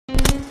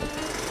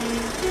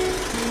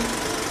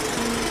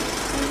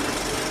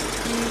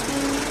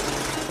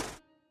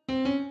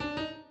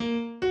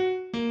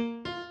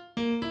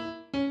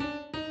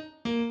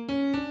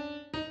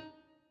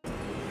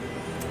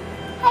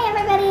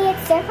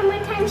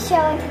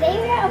OneTimeShow, and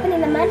today we are opening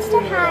the Monster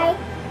High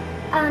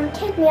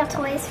kid meal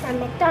toys from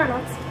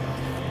McDonald's.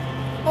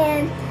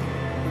 And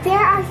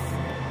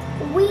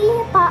we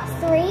bought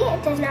 3.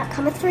 It does not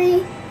come with 3.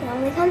 It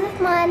only comes with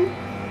 1,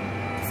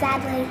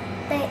 sadly.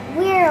 But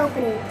we're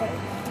opening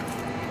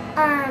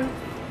 3.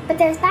 But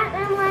there's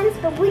Batman ones,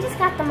 but we just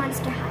got the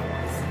Monster High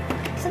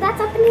ones. So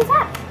let's open these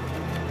up.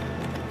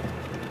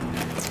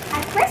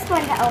 Our first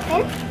one to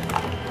open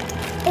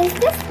is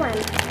this one.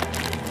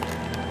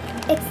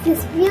 It's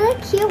this really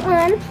cute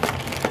one,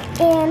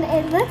 and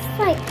it looks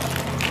like,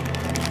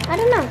 I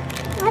don't know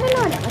what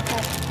it looks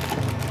like.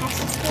 Let's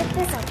just flip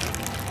this open.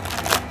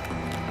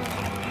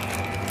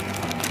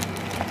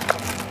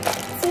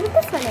 Let's see what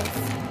this one is.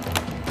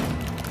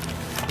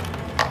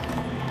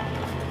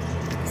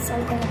 So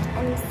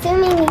I'm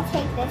assuming we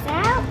take this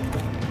out.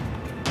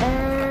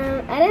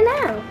 I don't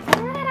know. I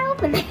don't know how to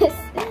open this.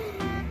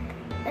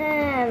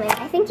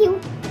 I think you...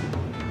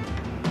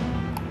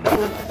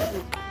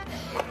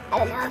 I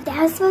don't know if that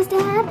was supposed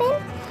to happen.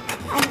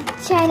 I'll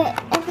try to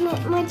open it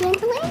more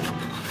gently.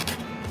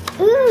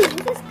 Ooh,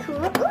 this is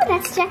cool. Ooh,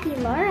 that's Jackie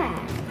Laura.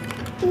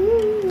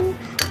 Ooh.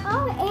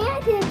 Oh,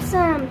 and it's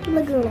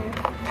Laguna.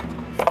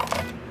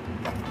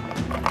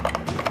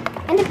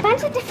 And a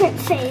bunch of different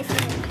things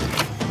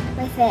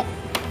with it.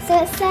 So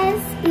it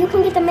says you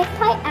can get the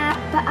MacLeod app,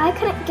 but I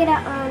couldn't get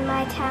it on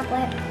my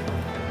tablet.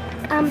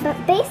 But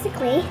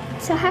basically,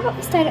 so how about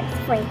we start it with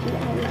Frankie?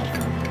 I like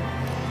her.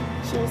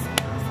 She's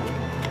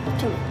awesome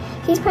to me.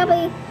 She's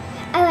probably,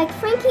 I like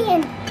Frankie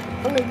and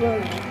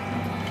Laguna.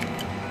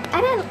 I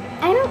don't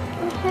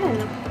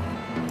know.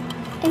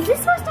 Is this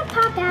supposed to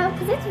pop out?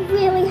 Because it's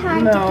really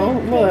hard to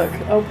No, look,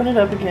 open it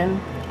up again.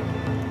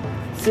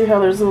 See how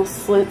there's little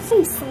slits? So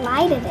you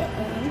slided it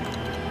in.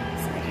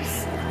 So I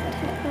just slide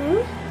her in.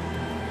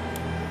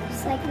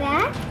 Just like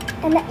that.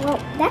 And that, well,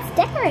 that's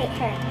decorate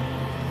her.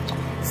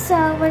 So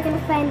we're going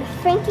to find the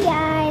Frankie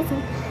eyes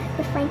and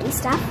the Frankie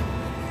stuff.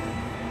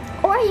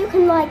 Or you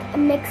can like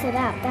mix it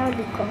up. That would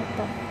be cool.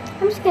 But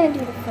I'm just going to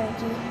do the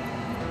Frankie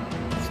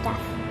stuff.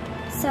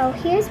 So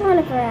here's one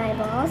of her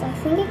eyeballs. I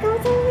think it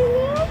goes over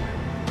here.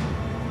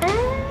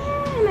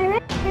 Am I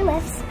right? Her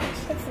lips.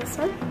 It's this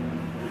one.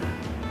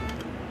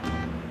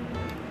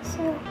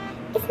 So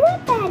it's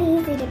not that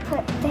easy to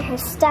put her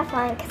stuff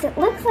on because it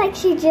looks like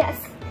she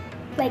just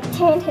like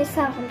turned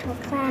herself into a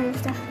clown and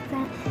stuff like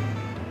that.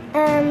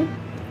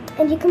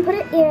 And you can put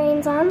her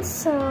earrings on.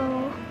 So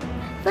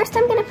first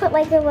I'm gonna put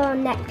like the little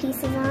neck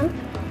pieces on,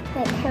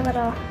 like her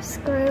little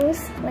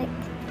screws. Like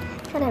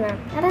I don't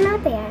know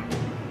what they are.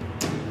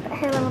 But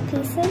her little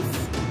pieces.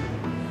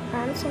 So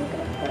I'm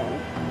gonna put them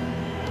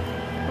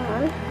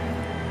on.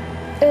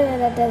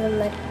 That doesn't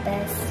look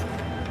best.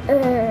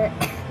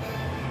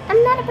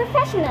 I'm not a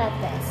professional at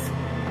this,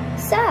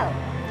 so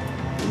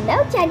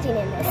no judging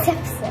in this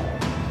episode.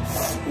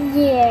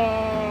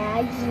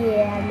 Yeah,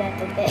 I'm not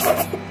the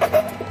best.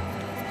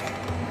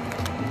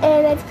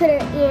 And let's put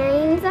her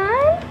earrings on.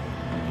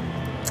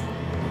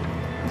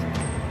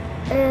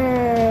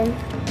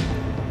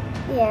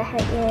 Yeah,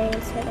 her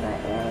earrings, her little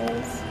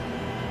earrings.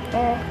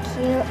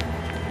 Cute.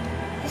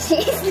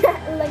 She's not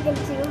looking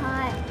too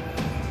hot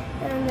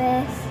on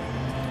this.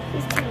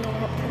 She's turning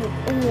out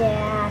pretty.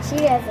 Yeah, she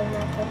doesn't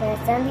look the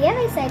best. On the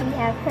other side, we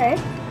have her.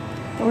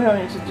 We don't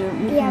need to do.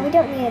 Yeah, we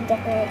don't need to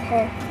decorate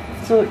her.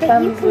 So it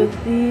comes with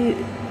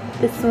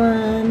this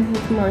one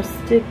with more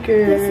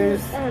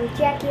stickers. This is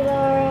Jackie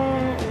Laura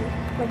and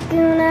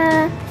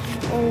Laguna,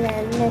 and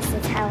then this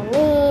is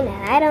Halloween,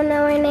 and I don't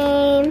know her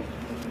name.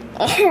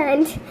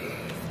 And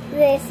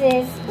this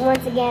is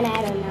once again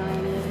I don't know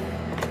her name.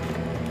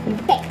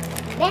 Okay,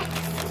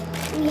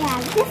 next we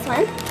have this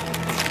one.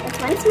 It's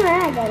once more. I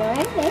don't know where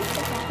it is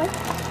exactly.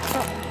 So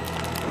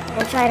I'm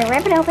gonna try to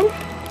rip it open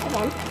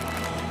again.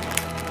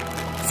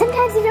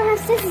 Sometimes you don't have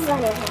scissors on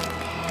your hand.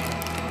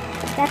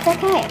 That's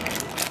okay.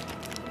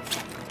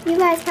 You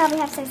guys probably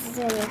have scissors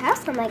in your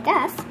house, unlike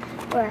us,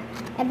 or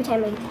every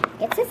time we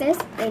get scissors,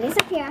 they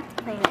disappear off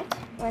the planet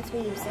once we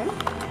use them.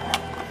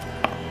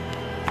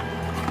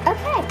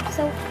 Okay,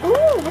 so,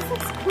 ooh, this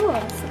looks cool.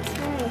 This looks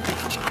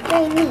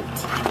very neat.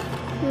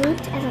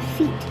 Neat as a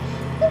feet.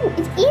 Ooh,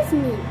 it is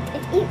neat.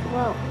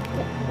 Whoa,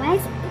 why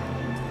is it?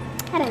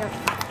 I don't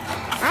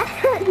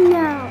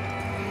know.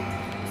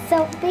 So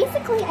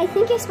basically, I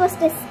think you're supposed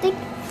to stick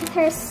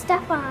her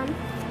stuff on,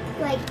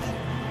 like,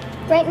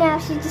 right now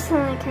she's just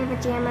on like her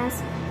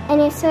pajamas,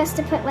 and you're supposed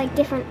to put like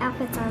different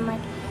outfits on.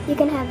 Like you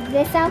can have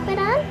this outfit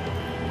on,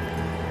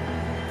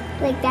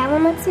 like that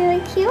one looks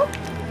really cute.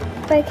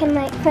 Or you can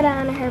like put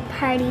on her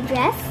party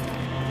dress,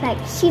 like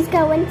she's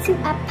going to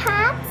a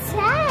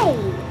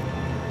party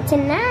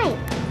tonight.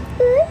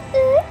 Ooh,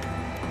 ooh,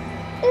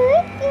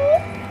 ooh, ooh.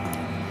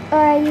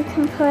 Or you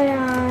can put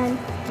on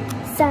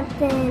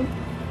something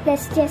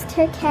that's just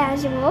her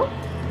casual,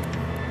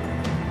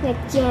 like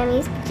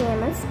Jamie's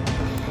pajamas.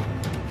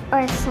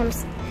 Or some,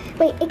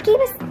 wait, it gave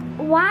us,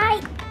 why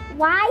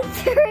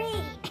 3?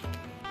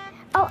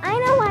 Oh, I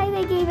know why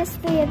they gave us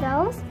 3 of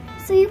those.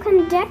 So you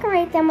can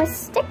decorate them with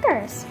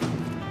stickers.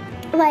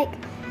 Like,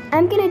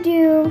 I'm gonna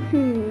do,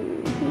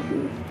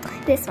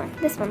 this one.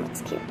 This one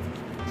looks cute.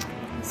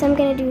 So I'm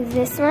gonna do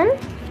this one,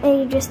 and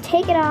you just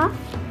take it off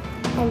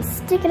and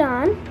stick it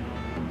on.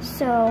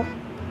 So,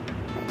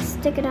 like,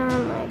 stick it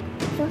on like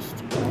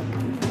just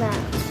like that.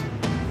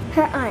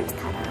 Her arm's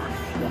cut off.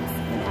 Yes,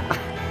 I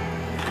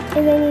know.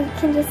 And then you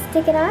can just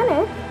stick it on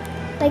her.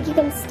 Like, you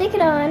can stick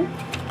it on,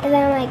 and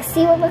then like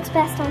see what looks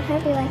best on her.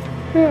 Be like,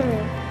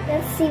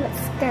 let's see what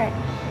skirt.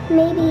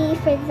 Maybe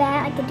for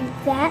that, I could do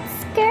that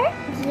skirt.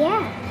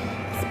 Yeah.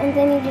 And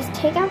then you just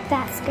take out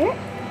that skirt.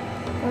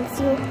 Once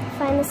you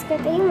find the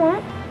skirt that you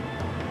want,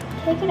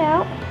 take it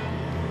out.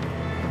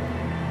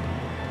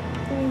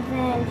 And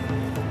then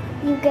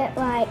you get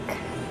like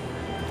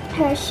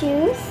her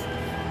shoes,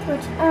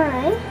 which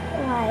I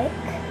like.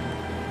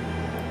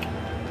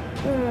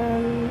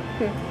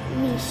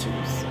 These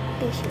shoes.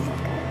 These shoes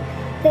are good.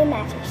 They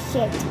match her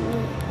shape to me.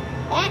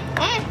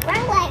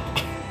 Wrong leg.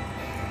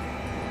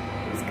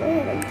 Let's go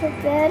ahead and put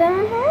that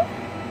on her.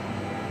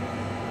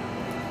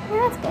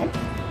 Yeah, that's good.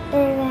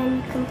 And then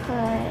you can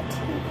put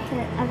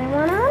her other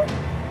one on.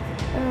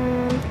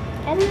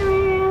 I don't know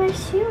where her other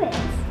shoe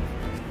is.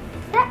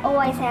 That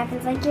always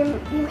happens. Like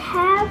you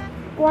have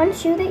one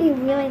shoe that you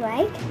really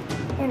like,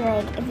 and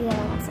like the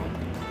other one's like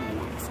plain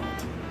outside.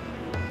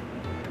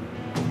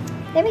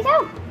 There we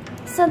go.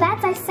 So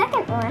that's our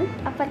second one.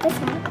 I'll put this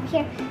one up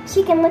here.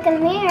 She can look in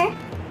the mirror.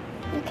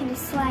 You can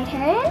just slide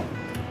her in,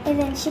 and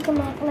then she can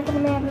like look in the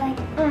mirror and be like,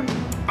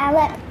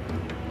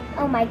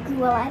 oh my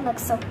ghoul, I look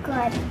so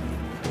good.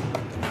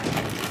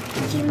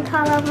 She can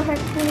call over her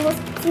tools.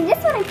 See,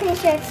 this one I'm pretty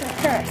sure it's a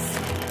curse.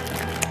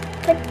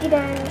 Pretty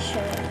darn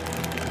sure.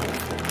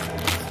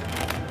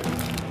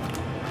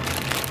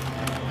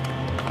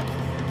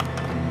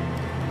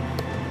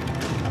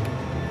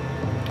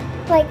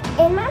 Like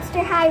in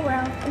Monster High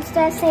World,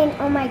 instead of saying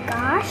oh my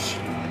gosh,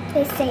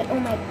 they say oh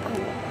my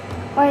ghoul.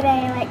 Or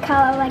they like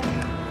call it like,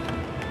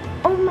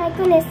 oh my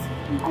goodness,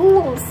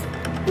 ghouls.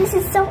 This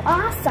is so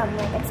awesome.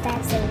 Like instead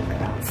of saying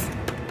girls.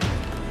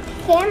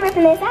 Okay, I'm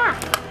ripping this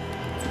off.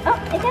 Oh,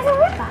 it doesn't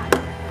rip off.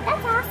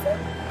 That's awesome.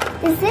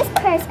 Is this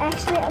purse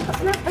actually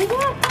no, oh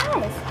yeah, it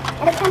does.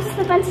 And it comes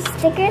with a bunch of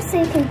stickers so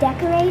you can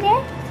decorate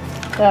it.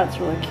 That's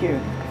really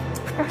cute.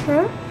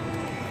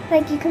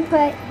 Like you can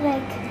put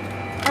like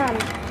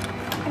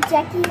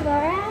Jackie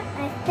Laura.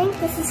 I think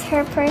this is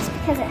her purse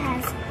because it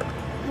has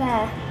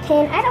the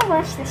pin. I don't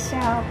watch the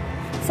show,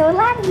 so a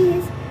lot of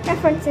these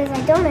references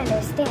I don't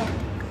understand.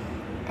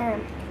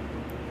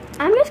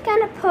 I'm just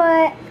gonna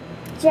put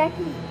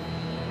Jackie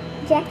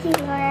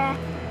Laura.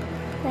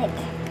 Like,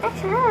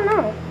 actually, I don't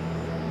know.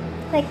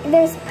 Like,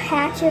 there's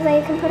patches that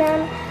you can put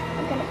on.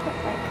 I'm gonna put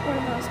like one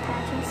of those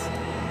patches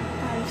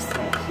just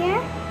right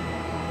here.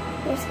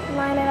 You just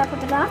line it up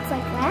with the dots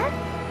like that.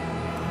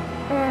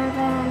 And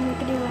then you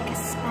can do like a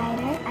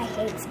spider. I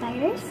hate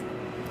spiders.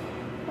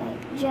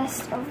 Like,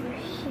 just over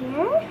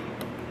here.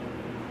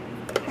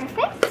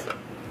 Perfect.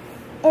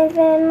 And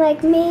then,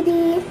 like,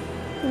 maybe,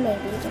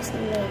 just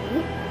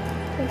maybe,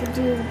 we could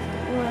do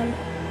one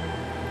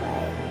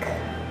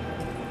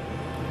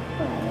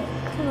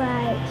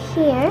right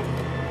here,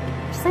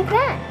 just like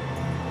that.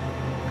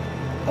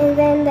 And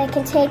then they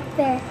can take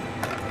their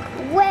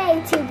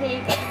way too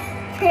big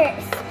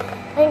purse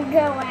and go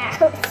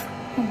out.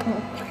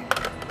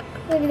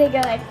 Maybe they go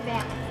like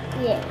that.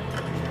 Yeah.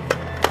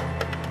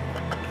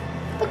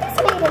 But this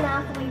made an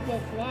awfully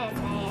big mess,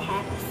 I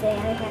have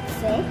to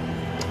say.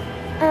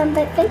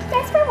 But thank you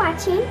guys for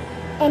watching,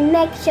 and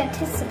make sure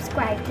to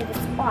subscribe to this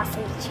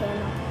awesome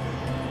channel.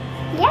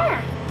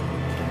 Yeah.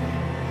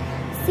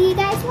 See you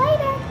guys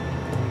later.